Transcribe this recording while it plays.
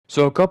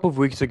So a couple of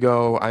weeks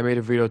ago, I made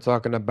a video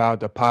talking about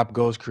the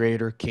POPGOES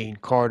creator, Kane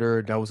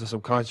Carter, that was in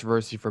some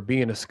controversy for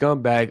being a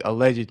scumbag,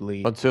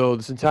 allegedly, until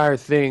this entire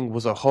thing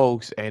was a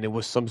hoax and it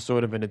was some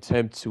sort of an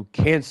attempt to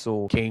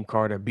cancel Kane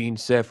Carter being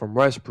said from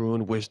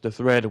Resprune, which the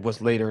thread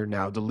was later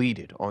now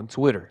deleted on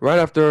Twitter. Right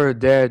after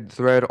that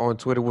thread on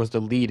Twitter was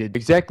deleted,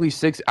 exactly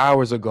 6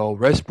 hours ago,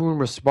 Resprune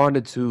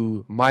responded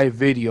to my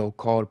video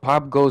called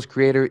POPGOES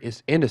creator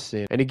is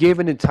innocent, and he gave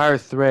an entire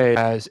thread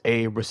as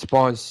a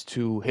response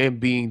to him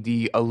being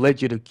the alleged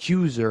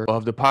accuser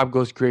of the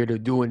POPGOES creator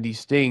doing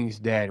these things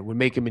that would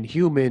make him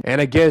inhuman.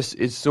 And I guess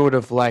it sort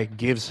of like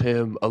gives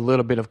him a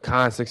little bit of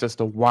context as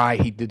to why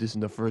he did this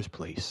in the first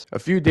place. A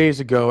few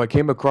days ago, I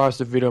came across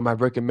the video I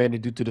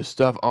recommended due to the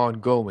stuff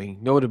ongoing,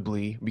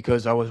 notably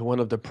because I was one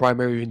of the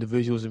primary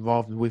individuals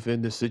involved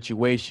within the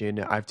situation.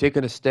 I've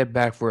taken a step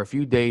back for a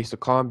few days to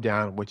calm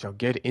down, which I'll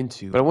get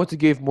into, but I want to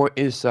give more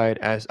insight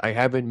as I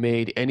haven't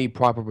made any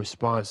proper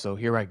response, so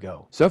here I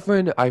go.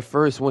 Something I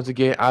first want to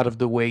get out of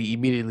the way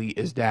immediately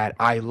is that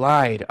I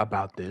lied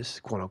about this,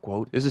 quote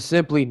unquote. This is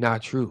simply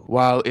not true.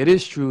 While it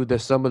is true that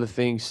some of the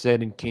things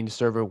said in Kane's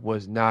server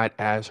was not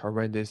as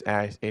horrendous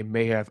as it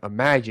may have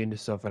imagined,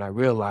 something I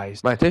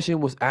realized, my intention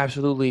was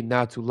absolutely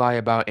not to lie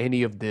about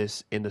any of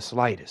this in the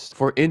slightest.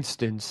 For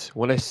instance,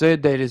 when I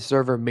said that his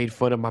server made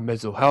fun of my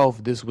mental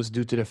health, this was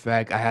due to the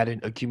fact I had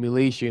an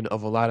accumulation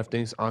of a lot of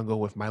things ongoing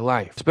with my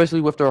life,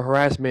 especially with the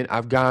harassment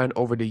I've gotten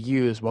over the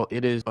years. While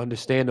it is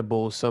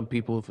understandable some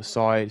people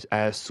saw it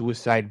as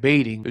suicide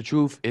baiting, the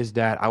truth is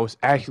that I was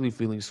actually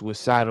feeling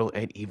suicidal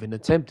and even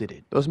attempted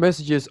it. Those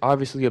messages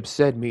obviously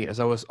upset me as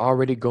I was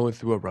already going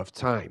through a rough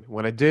time.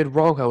 What I did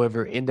wrong,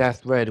 however, in that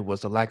thread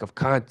was the lack of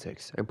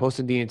context and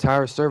posting the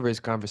entire server's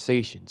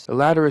conversations. The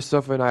latter is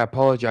something I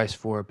apologize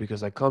for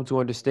because I come to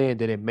understand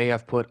that it may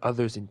have put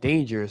others in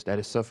dangers. That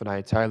is something I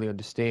entirely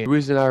understand. The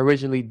reason I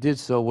originally did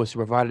so was to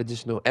provide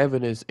additional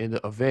evidence in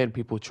the event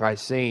people tried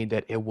saying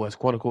that it was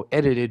quote unquote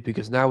edited,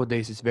 because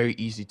nowadays it's very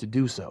easy to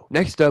do so.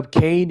 Next up,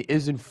 Kane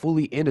isn't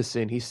fully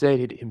innocent. He said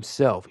it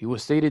himself. He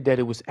was stated that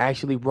it was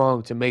actually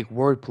wrong to make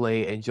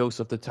wordplay and jokes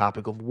of the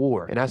topic of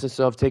war, and has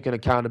himself taken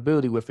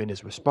accountability within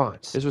his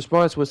response. His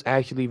response was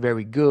actually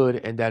very good,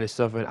 and that is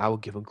something I will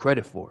give him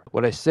credit for.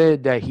 When I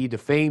said that he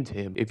defamed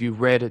him, if you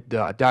read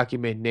the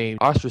document named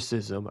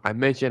Ostracism, I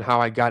mentioned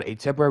how I got a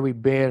temporary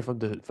ban from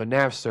the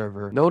FNAF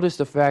server. Notice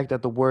the fact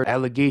that the word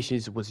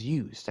allegations was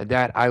used, and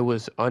that I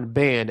was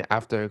unbanned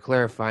after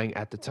clarifying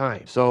at the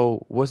time.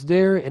 So was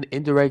there an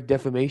indirect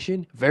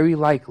defamation? Very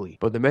likely,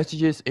 but the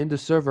messages in the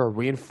server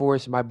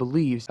reinforced my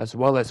beliefs as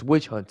well as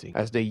witch hunting,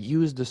 as they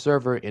used the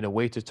server in a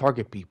way to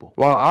target people.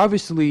 While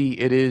obviously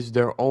it is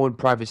their own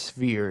private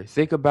sphere,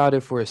 think about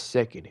it for a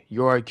second.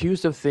 You are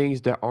accused of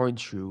things that aren't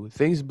true,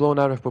 things blown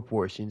out of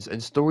proportions,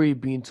 and story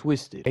being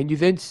twisted, and you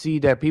then see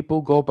that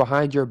people go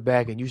behind your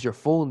back and use your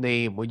full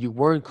name when you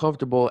weren't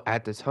comfortable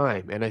at the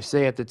time. And I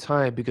say at the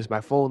time because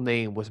my full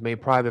name was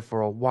made private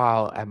for a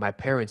while at my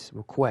parents'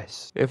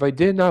 request. If I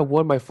did not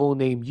want my full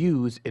name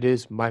used, it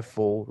is my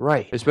full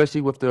right,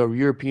 especially with the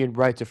European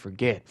right to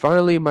forget.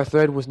 Finally, my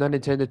thread was not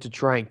intended to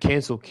try and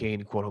cancel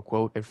Kane, quote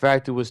unquote. In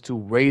fact, it was to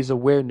raise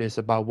awareness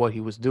about what he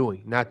was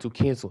doing, not to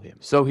cancel him,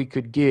 so he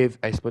could give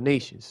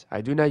explanations.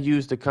 I do not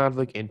use the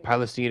conflict in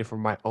Palestine for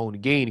my own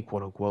gain,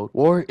 quote unquote.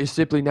 War is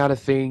simply not a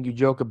thing you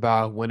joke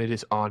about when it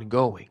is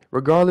ongoing,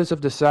 regardless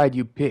of the side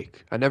you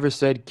pick. I never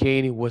said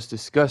Kane was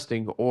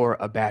disgusting or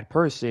a bad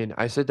person.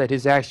 I said that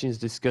his actions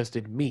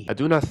disgusted me. I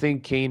do not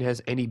think Kane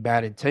has any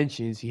bad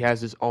intentions. He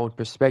has his own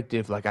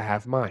perspective like I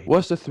have mine.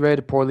 Was the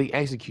thread poorly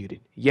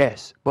executed?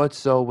 Yes, but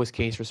so was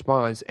Kane's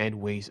response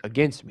and ways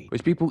against me,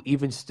 which people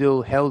even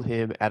still held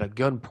him at a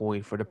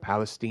gunpoint for the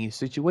Palestine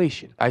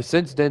situation. I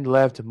since then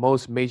left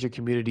most major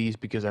communities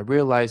because I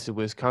realized it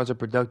was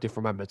counterproductive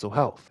for my mental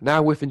health.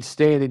 Now,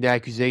 withstanding the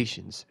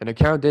accusations, an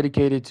account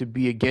dedicated to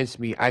be against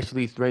me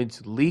actually threatened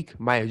to leak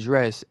my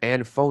address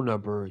and phone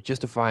number,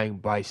 justifying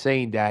by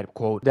saying that,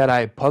 quote, that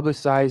I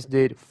publicized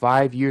it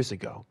 5 years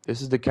ago.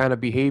 This is the kind of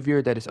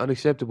behavior that is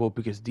unacceptable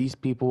because these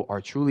people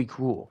are truly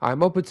cruel.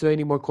 I'm open to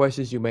any more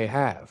questions you may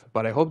have,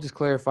 but I hope this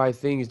clarified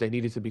things that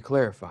needed to be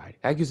clarified.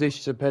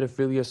 Accusations of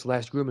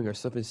pedophilia/grooming are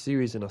something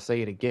serious, and I'll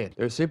say it again.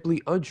 They're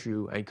simply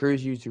untrue. I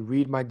encourage you to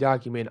read my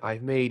document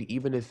I've made.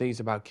 Even if things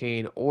about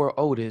Kane or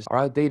Otis are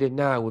outdated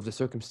now with the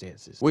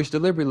circumstances, which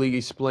deliberately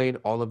explain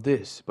all of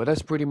this. But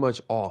that's pretty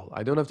much all.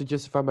 I don't have to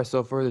justify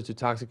myself further to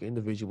toxic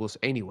individuals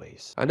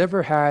anyways. I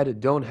never had,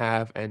 don't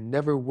have, and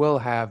never will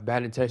have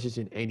bad intentions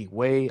in any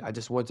way. I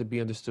just want to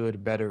be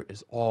understood better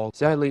is all.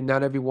 Sadly,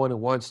 not everyone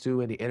wants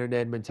to, and the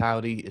internet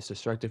mentality is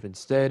destructive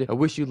instead. I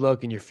wish you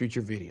luck in your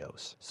future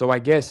videos. So I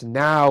guess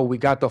now we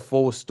got the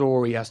full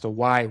story as to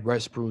why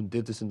Resprune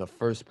did this in the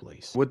first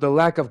place. With the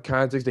lack of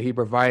context that he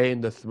provided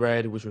in the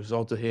thread, which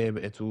resulted him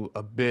into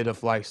a bit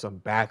of like some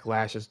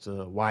backlash as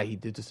to why he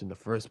did this in the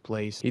first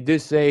place. He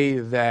did say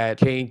that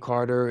Kane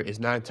Carter is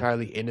not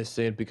entirely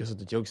innocent because of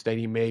the jokes that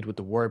he made with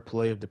the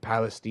wordplay of the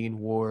Palestine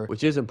war,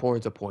 which is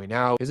important to point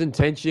out. His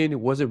intention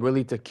wasn't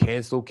really to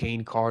cancel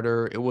Kane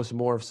Carter. It was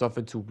more of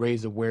something to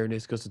raise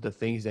awareness because of the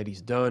things that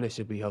he's done and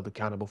should be held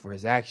accountable for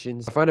his actions.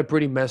 allegations. I find it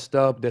pretty messed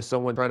up that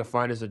someone trying to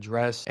find his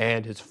address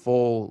and his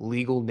full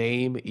legal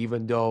name,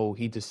 even though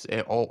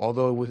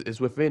although it's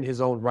within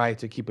his own right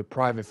to keep it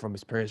private from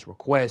his parents'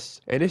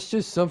 requests. And it's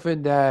just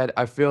something that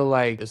I feel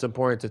like it's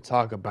important to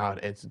talk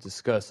about and to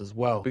discuss as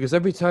well. Because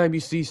every time you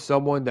see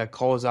someone that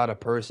calls out a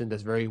person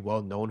that's very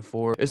well known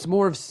for, it's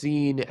more of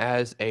seen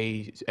as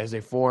a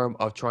form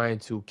of trying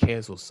to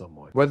cancel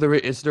someone. Whether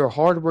it's their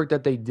hard work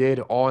that they did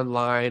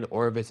online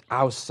or if it's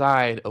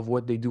outside of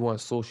what they do on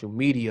social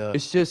media,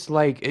 it's just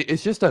like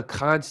it's just a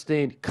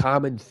constant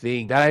common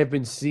thing that I've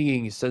been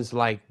seeing since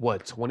like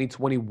what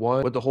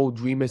 2021 with the whole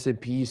Dream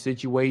SMP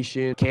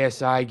situation,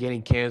 KSI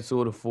getting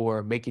canceled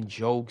for making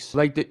jokes.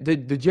 Like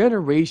the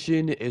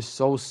generation is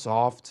so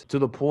soft to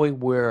the point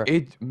where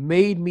it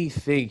made me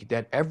think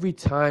that every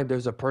time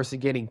there's a person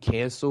getting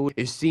canceled,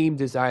 it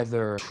seemed as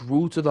either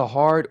true to the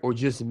heart or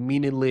just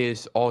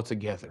meaningless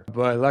altogether.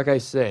 But like I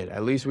said,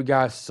 at least we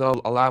got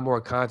a lot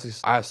more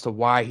context as to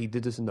why he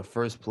did this in the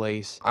first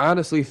place. I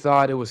honestly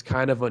thought it was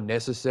kind of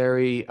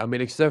unnecessary. I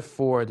mean, except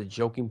for the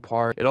joking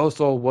part, it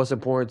also was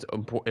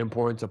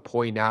important to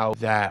point out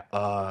that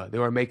they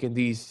were making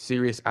these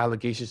serious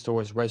allegations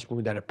towards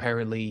Resprune that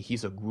apparently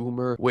he's a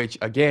groomer, which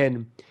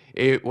again,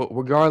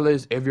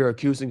 regardless if you're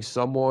accusing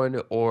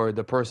someone or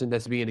the person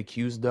that's being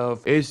accused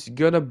of, it's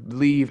gonna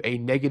leave a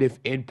negative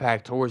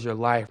impact towards your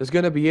life. That's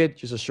gonna be it.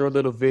 Just a short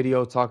little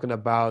video talking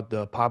about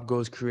the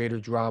POPGOES creator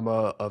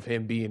drama of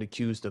him being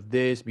accused of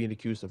this, being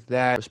accused of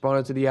that,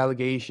 responding to the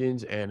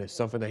allegations, and it's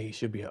something that he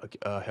should be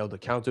held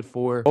accounted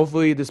for.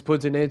 Hopefully this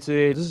puts an end to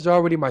it. This is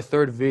already my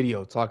third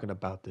video talking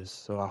about this,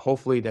 so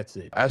hopefully that's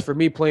it. As for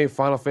me playing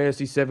Final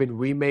Fantasy VII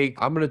Remake,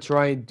 I'm gonna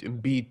try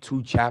and beat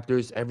 2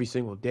 chapters every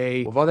single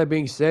day. With all that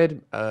being said,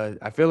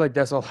 I feel like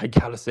that's all I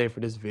gotta say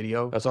for this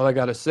video. That's all I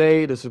gotta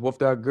say. This is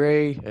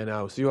Wolf.Gray, and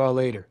I'll see you all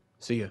later.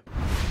 See ya.